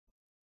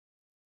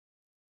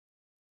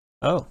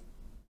Oh,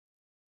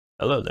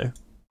 hello there.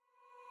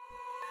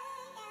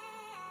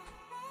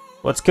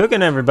 What's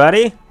cooking,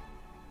 everybody?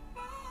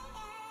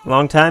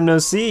 Long time no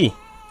see.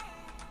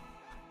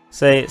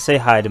 Say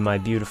hi to my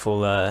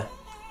beautiful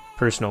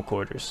personal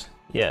quarters.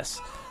 Yes.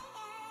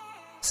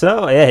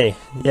 So, hey,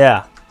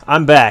 yeah,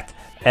 I'm back,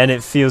 and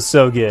it feels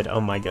so good.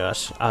 Oh my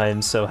gosh,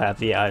 I'm so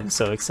happy. I'm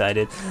so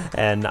excited,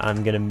 and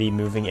I'm gonna be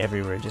moving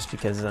everywhere just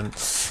because I'm.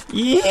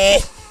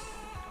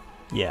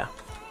 Yeah,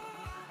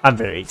 I'm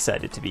very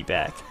excited to be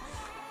back.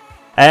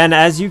 And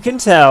as you can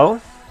tell,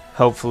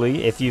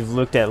 hopefully, if you've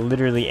looked at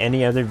literally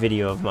any other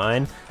video of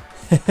mine,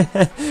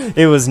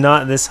 it was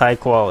not this high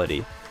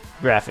quality,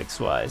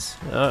 graphics-wise.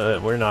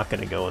 We're not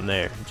going to go in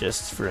there,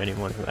 just for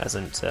anyone who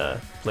hasn't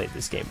played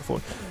this game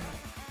before.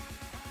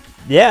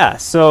 Yeah,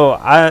 so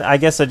I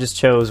guess I just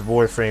chose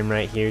Warframe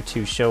right here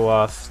to show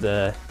off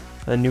the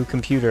new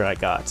computer I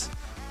got.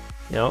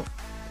 You know,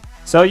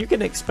 so you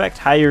can expect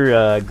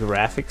higher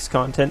graphics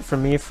content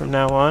from me from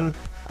now on.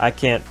 I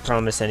can't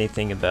promise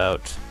anything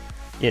about,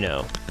 you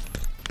know,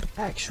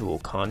 actual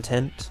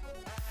content.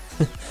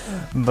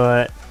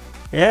 But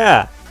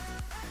yeah,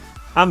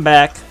 I'm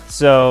back.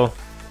 So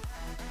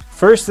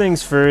first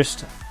things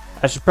first,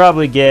 I should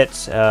probably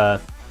get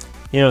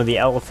you know, the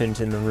elephant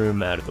in the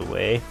room out of the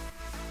way.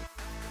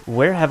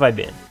 Where have I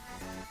been?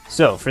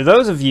 So for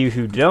those of you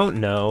who don't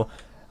know,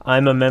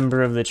 I'm a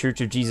member of the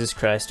Church of Jesus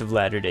Christ of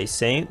Latter-day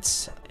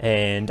Saints,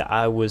 and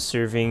I was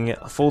serving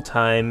a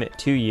full-time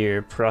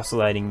 2-year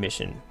proselyting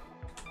mission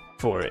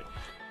for it.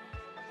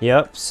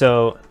 Yep,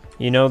 so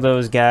you know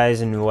those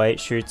guys in white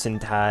shirts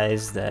and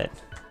ties that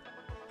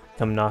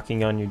come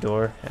knocking on your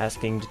door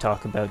asking to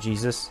talk about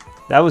Jesus?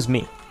 That was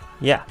me.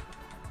 Yeah,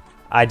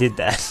 I did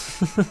that.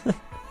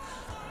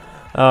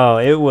 Oh,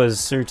 it was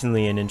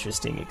certainly an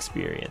interesting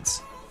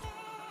experience.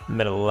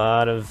 Met a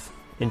lot of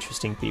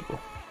interesting people.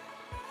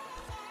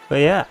 But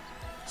yeah,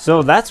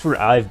 so that's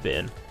where I've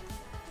been.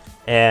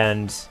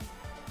 And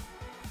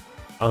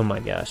oh my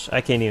gosh, I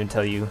can't even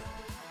tell you.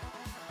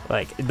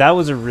 Like, that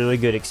was a really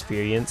good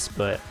experience,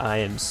 but I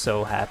am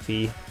so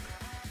happy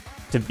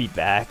to be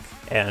back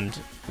and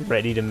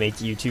ready to make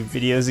YouTube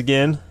videos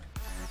again.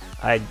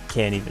 I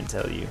can't even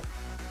tell you.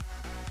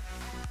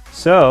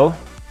 So,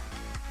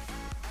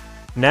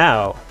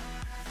 now,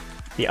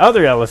 the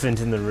other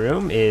elephant in the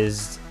room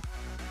is,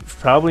 you've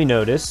probably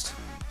noticed,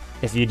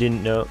 if you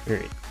didn't know,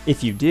 or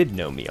if you did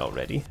know me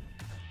already,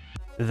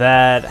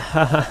 that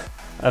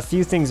a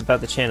few things about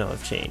the channel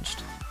have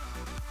changed.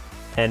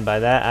 And by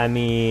that I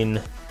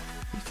mean,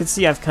 you can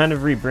see I've kind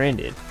of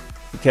rebranded,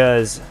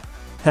 because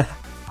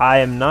I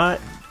am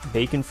not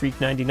Bacon Freak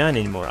 99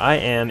 anymore. I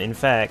am, in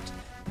fact,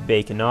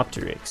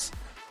 Baconopteryx.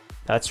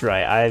 That's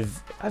right.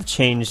 I've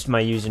changed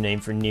my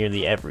username for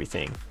nearly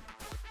everything.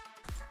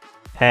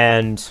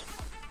 And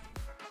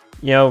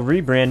you know,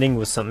 rebranding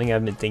was something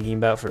I've been thinking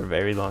about for a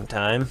very long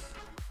time,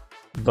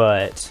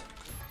 but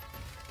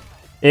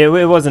it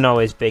wasn't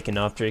always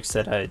Baconopteryx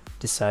that I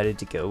decided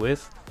to go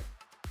with.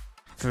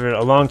 For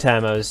a long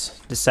time, I was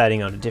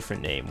deciding on a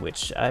different name,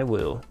 which I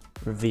will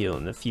reveal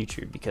in the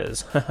future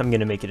because I'm going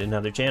to make it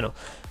another channel.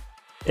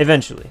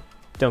 Eventually.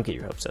 Don't get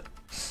your hopes up.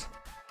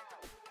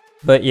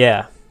 But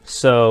yeah,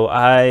 so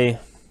I'm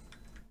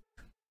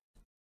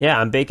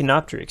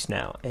Baconopteryx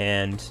now,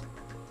 and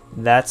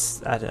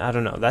that's, I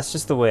don't know, that's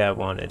just the way I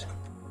wanted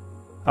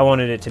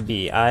it to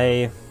be.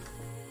 I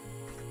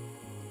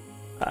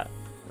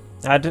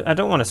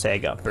don't want to say I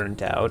got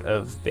burnt out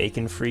of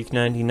Bacon Freak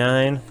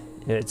 99.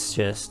 It's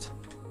just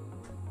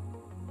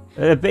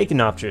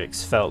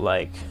Baconopteryx felt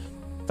like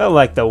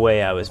the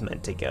way I was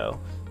meant to go.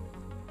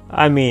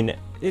 I mean,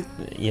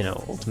 you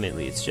know,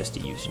 ultimately it's just a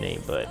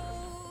username, but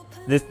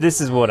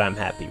this is what I'm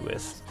happy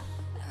with.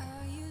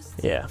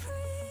 Yeah.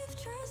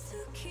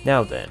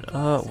 Now then,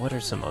 what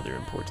are some other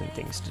important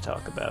things to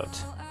talk about?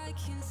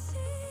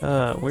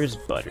 Where's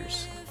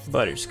Butters?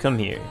 Butters, come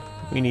here.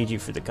 We need you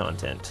for the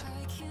content.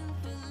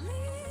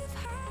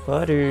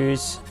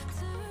 Butters!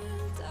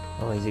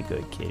 Oh, he's a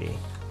good kitty.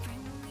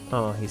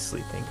 Oh, he's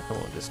sleeping. I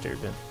won't disturb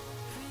him.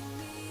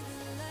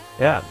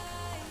 Yeah.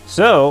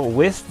 So,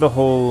 with the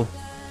whole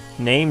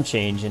name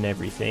change and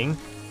everything,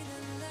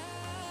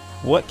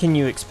 what can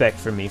you expect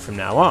from me from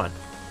now on?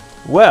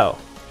 Well,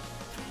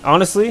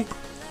 honestly,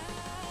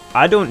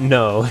 I don't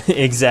know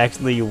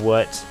exactly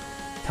what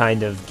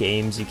kind of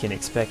games you can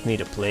expect me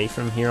to play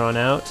from here on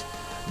out,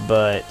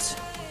 but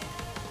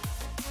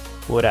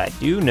what I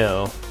do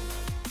know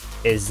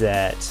is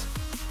that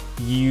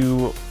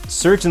you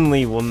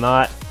certainly will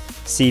not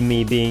see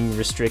me being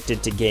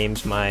restricted to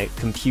games my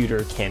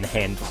computer can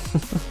handle.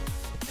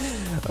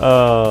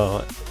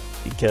 Oh,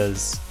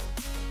 because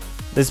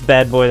this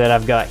bad boy that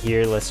I've got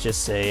here, let's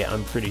just say,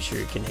 I'm pretty sure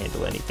it can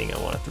handle anything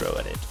I want to throw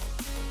at it.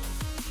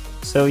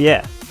 So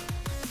yeah.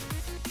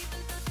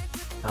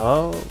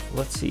 Oh,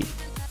 let's see.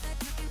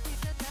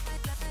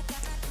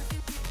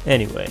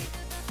 Anyway.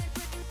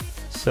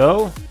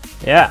 So,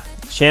 yeah,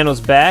 channel's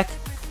back.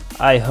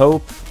 I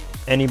hope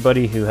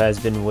anybody who has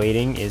been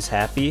waiting is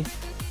happy.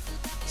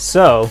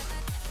 So,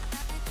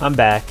 I'm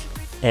back,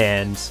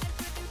 and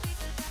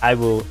I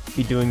will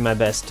be doing my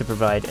best to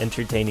provide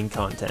entertaining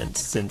content,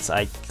 since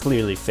I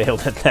clearly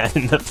failed at that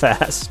in the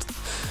past.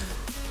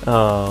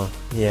 Oh,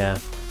 yeah.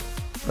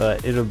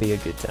 But it'll be a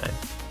good time.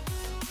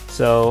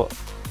 So,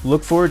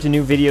 look forward to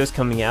new videos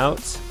coming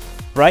out.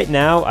 Right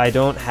now, I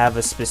don't have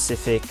a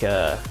specific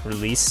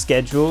release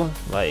schedule.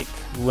 Like,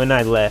 when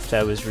I left,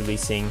 I was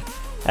releasing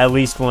at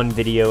least one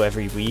video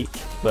every week,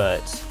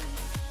 but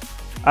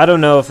I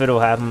don't know if it'll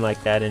happen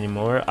like that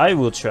anymore. I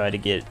will try to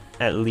get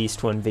at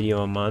least one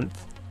video a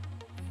month.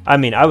 I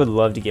mean, I would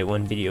love to get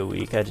one video a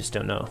week. I just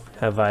don't know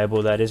how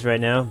viable that is right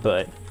now,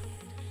 but,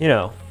 you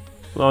know,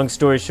 long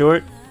story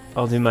short,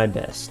 I'll do my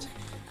best.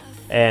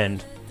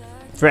 And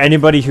for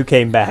anybody who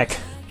came back,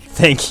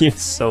 thank you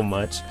so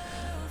much.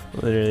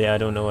 Literally, I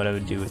don't know what I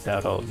would do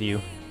without all of you.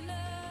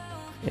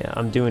 Yeah,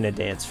 I'm doing a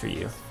dance for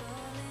you.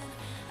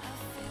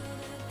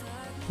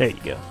 There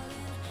you go.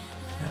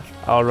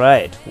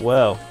 Alright,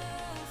 well,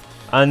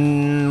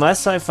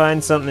 unless I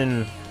find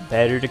something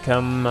better to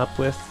come up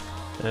with,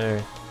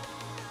 or,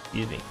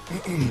 excuse me,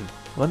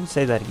 let me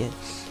say that again.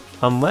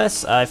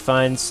 Unless I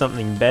find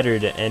something better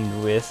to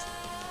end with,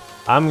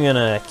 I'm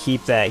gonna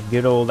keep that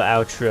good old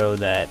outro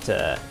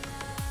that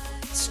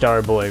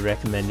Starboy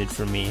recommended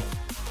for me.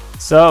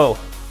 So,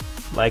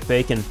 like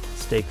bacon,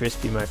 stay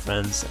crispy, my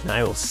friends, and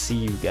I will see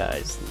you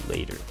guys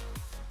later.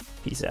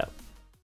 Peace out.